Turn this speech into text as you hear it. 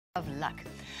Of luck.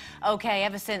 OK,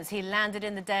 ever since he landed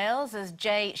in the Dales as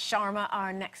Jay Sharma,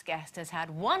 our next guest has had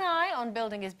one eye on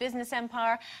building his business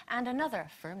empire and another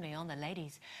firmly on the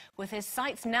ladies. With his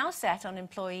sights now set on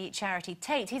employee charity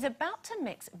Tate, he's about to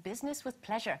mix business with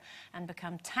pleasure and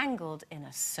become tangled in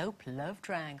a soap love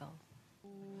triangle.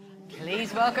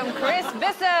 Please welcome Chris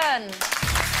Bisson.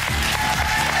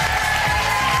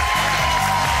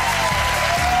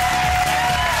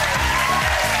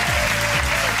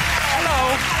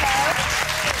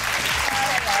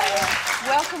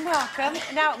 Welcome,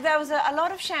 welcome. Now, there was a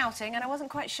lot of shouting, and I wasn't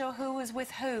quite sure who was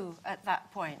with who at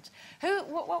that point.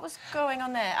 What was going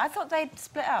on there? I thought they'd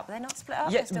split up. They're not split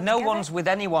up? Yeah, no one's with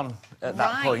anyone at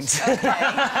that point.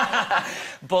 OK.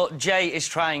 But Jay is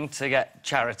trying to get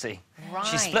Charity. Right.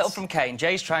 She's split up from Kane.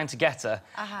 Jay's trying to get her,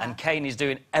 and Kane is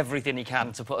doing everything he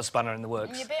can to put a spanner in the works.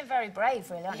 And you're being very brave,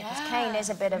 really, aren't you? Because Kane is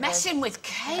a bit of messing with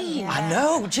Kane. Yeah. I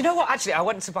know. Do you know what? Actually, I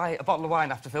went to buy a bottle of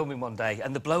wine after filming one day,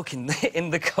 and the bloke in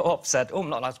the co-op said, "Oh, I'm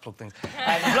not allowed to plug things."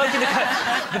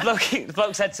 The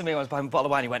bloke said to me when I was buying a bottle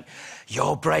of wine, he went,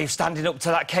 "You're brave standing up to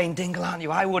that Kane dingle, aren't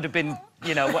you? I would have been,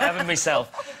 you know, whatever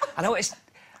myself." I know it's.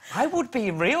 I would be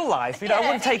in real life, you know, I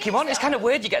wouldn't take him on. It's kind of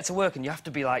weird you get to work and you have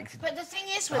to be like... But the thing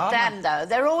is with them, though,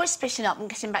 they're always splitting up and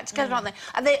getting back together, aren't they?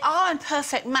 And they are a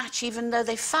perfect match even though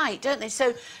they fight, don't they?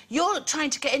 So you're trying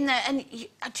to get in there and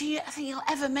do you think you'll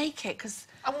ever make it? Because...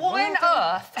 And why on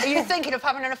earth are you thinking of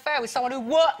having an affair with someone who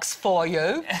works for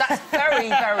you? That's very,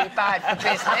 very bad for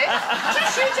business.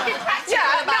 Just you to be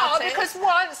practical about it. Because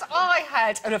once I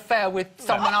had an affair with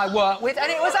someone I work with,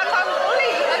 and it was a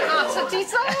complete and utter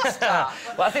disaster.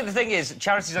 Well, I think the thing is,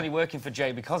 Charity's only working for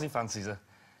Jay because he fancies her.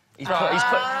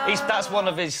 That's one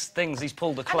of his things. He's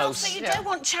pulled her close. And also, you don't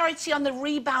want Charity on the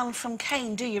rebound from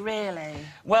Kane, do you, really?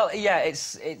 Well, yeah,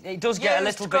 it does get a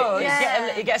little bit...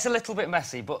 Yeah. It gets a little bit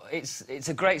messy, but it's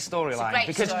a great storyline.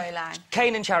 Because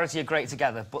Kane and Charity are great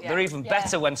together, but they're even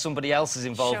better when somebody else is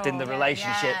involved in the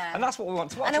relationship. And that's what we want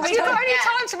to watch. And have you got any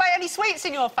time to make any sweets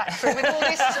in your factory with all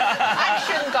this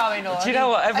action going on? Do you know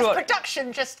what? Everyone... Has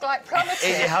production just, like, plummeted?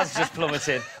 It has just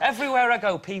plummeted. Everywhere I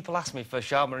go, people ask me for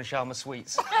Sharma and Sharma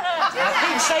sweets.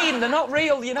 I keep saying they're not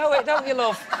real, you know it, don't you,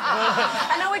 love?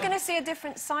 And are we going to see a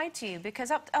different side to you?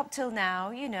 Because up till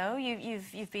now, you know,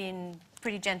 you've been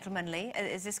pretty gentlemanly.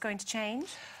 Is this going to change?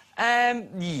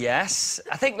 Yes.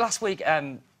 I think last week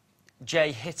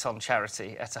Jay hit on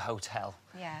Charity at a hotel.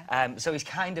 Yeah. So he's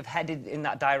kind of headed in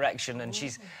that direction, and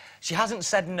she hasn't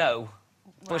said no.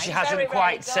 But she hasn't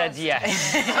quite said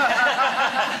yes.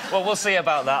 Well, we'll see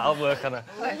about that. I'll work on it.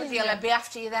 He'll be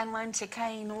after you then, won't he,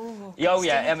 Kane? Ooh, oh,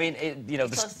 yeah. I mean, you know,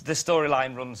 the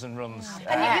storyline runs and runs.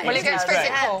 Well, it gets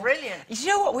physical. Brilliant. You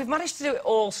know what? We've managed to do it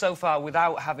all so far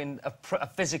without having a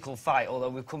physical fight, although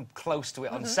we've come close to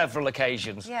it on several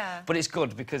occasions. Yeah. But it's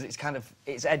good because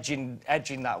it's edging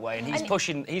that way, and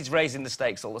he's raising the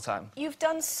stakes all the time. You've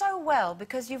done so well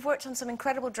because you've worked on some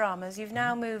incredible dramas. You've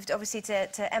now moved, obviously,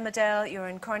 to Emmerdale.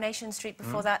 You're in Coronation Street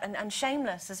before that, and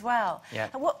Shameless as well. Yeah.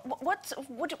 And I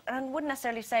wouldn't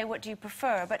necessarily say what do you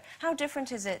prefer, but how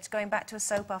different is it going back to a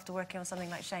soap after working on something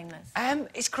like Shameless?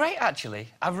 It's great, actually.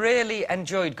 I really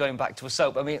enjoyed going back to a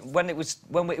soap. I mean, when it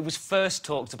was first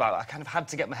talked about, I kind of had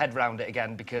to get my head around it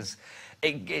again because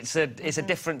it's a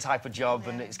different type of job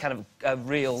and it's kind of a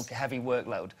real heavy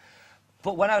workload.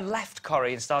 But when I left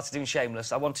Corrie and started doing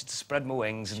Shameless, I wanted to spread my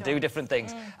wings and do different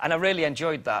things, and I really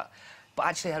enjoyed that. But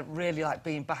actually, I really like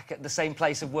being back at the same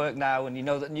place of work now, and you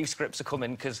know that new scripts are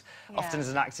coming, because often as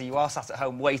an actor, you are sat at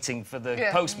home waiting for the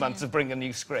postman to bring a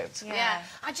new script. Yeah.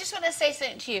 I just want to say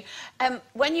something to you.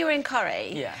 When you were in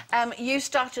Corrie, you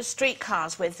started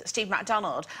Streetcars with Steve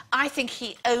MacDonald. I think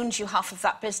he owns you half of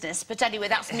that business, but anyway,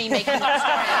 that's me making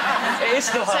that story. It is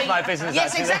still half my business,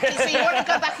 yes, actually. exactly, so you want to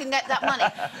go back and get that money.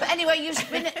 But anyway,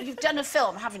 you've done a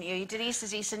film, haven't you? You did East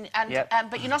is East,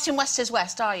 but you're not in West is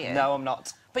West, are you? No, I'm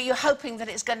not. But you're hoping that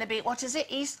it's going to be, what is it,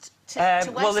 East to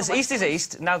West? Well, there's East is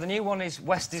East. Now, the new one is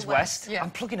West is West. Yeah. I'm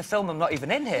plugging a film I'm not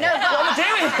even in here. No, what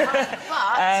am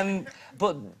I doing?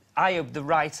 But... But Ayub, the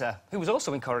writer, who was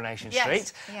also in Coronation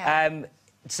Street,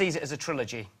 sees it as a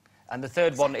trilogy. And the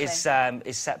third one is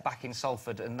set back in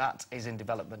Salford, and that is in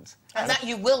development. And that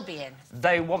you will be in?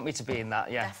 They want me to be in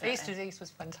that, yeah. Definitely. East is East was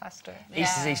fantastic.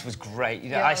 East is East was great.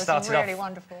 You know, it was really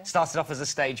wonderful. Started off as a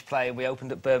stage play, and we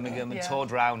opened at Birmingham and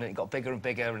toured around, and it got bigger and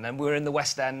bigger, and then we were in the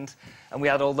West End, and we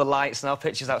had all the lights and our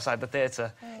pictures outside the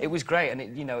theatre. It was great, and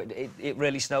it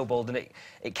really snowballed, and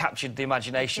it captured the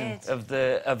imagination of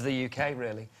the UK,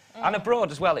 really. And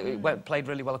abroad as well. It played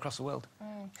really well across the world.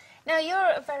 Now, you're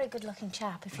a very good-looking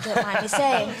chap, if you don't mind me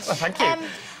saying. Well, thank you.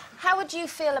 How would you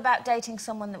feel about dating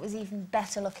someone that was even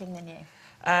better looking than you?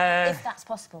 If that's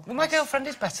possible. Well, my girlfriend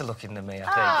is better looking than me, I think.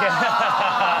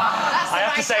 I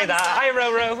have to say that. Hi,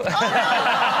 Roro. No,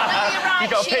 you're right. You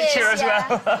got a picture as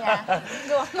well. Yeah.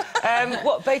 Go on.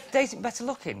 What, dating better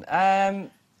looking?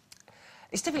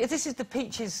 It's difficult. This is the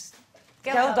Peaches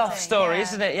Geldof story,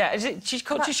 isn't it? Yeah. Is it? She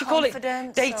should call it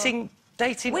dating.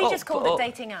 Dating we up. just called it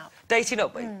dating up. Dating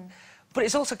up. But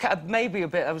it's also kind of maybe a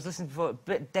bit. I was listening before. A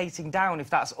bit dating down if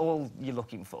that's all you're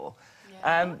looking for.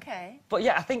 Yeah. Okay. But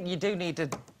yeah, I think you do need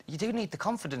the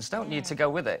confidence, don't you, to go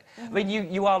with it? I mean,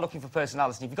 you are looking for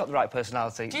personality. If you've got the right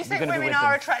personality, do you think women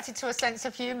are attracted to a sense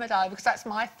of humour, though? Because that's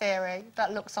my theory.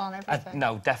 That looks on everything.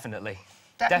 No, definitely.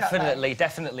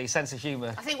 Definitely, sense of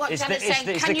humour. I think what Jenna's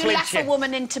saying, can you laugh a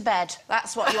woman into bed?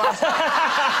 That's what you are.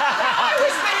 I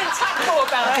was feeling tactful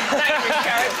about it. Thank you,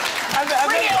 Karen.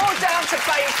 Bring it all down to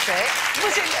basics.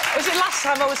 Was it last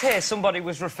time I was here, somebody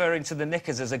was referring to the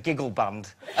knickers as a giggle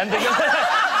band? And the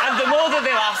more that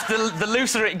they laughed, the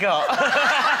looser it got.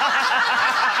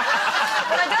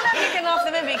 Well, I don't know if you can laugh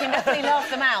them in, but you can definitely laugh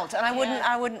them out. And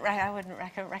I wouldn't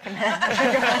recommend.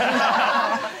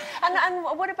 And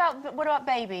what about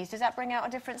babies? Does that bring out a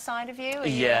different side of you?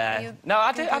 No,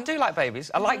 I do like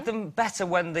babies. I like them better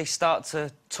when they start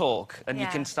to talk and you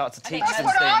can start to teach them things.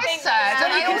 That's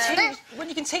what I said. When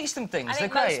you can teach them things, I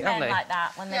think they're great, most men aren't they? like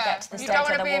that when they get to the stage you don't want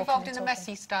where to be they're involved in walking the and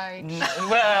messy stage.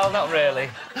 Well, not really.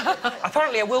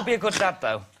 Apparently, I will be a good dad,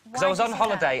 though. Because I was Why do on you say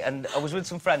holiday and I was with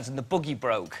some friends and the buggy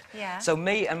broke. Yeah. So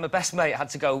me and my best mate had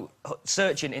to go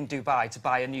searching in Dubai to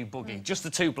buy a new buggy, just the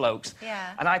two blokes.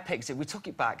 Yeah. And I picked it, we took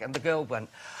it back and the girl went,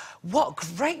 "What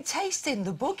great taste in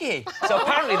the buggy." So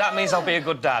apparently that means I'll be a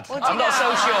good dad. I'm not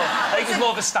so sure. I think it's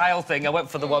more of a style thing. I went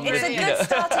for the one It's with, a good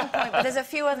starting point, but there's a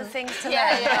few other things to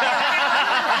learn.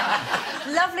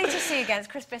 Lovely to see you again. It's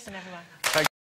Chris Bisson, everyone.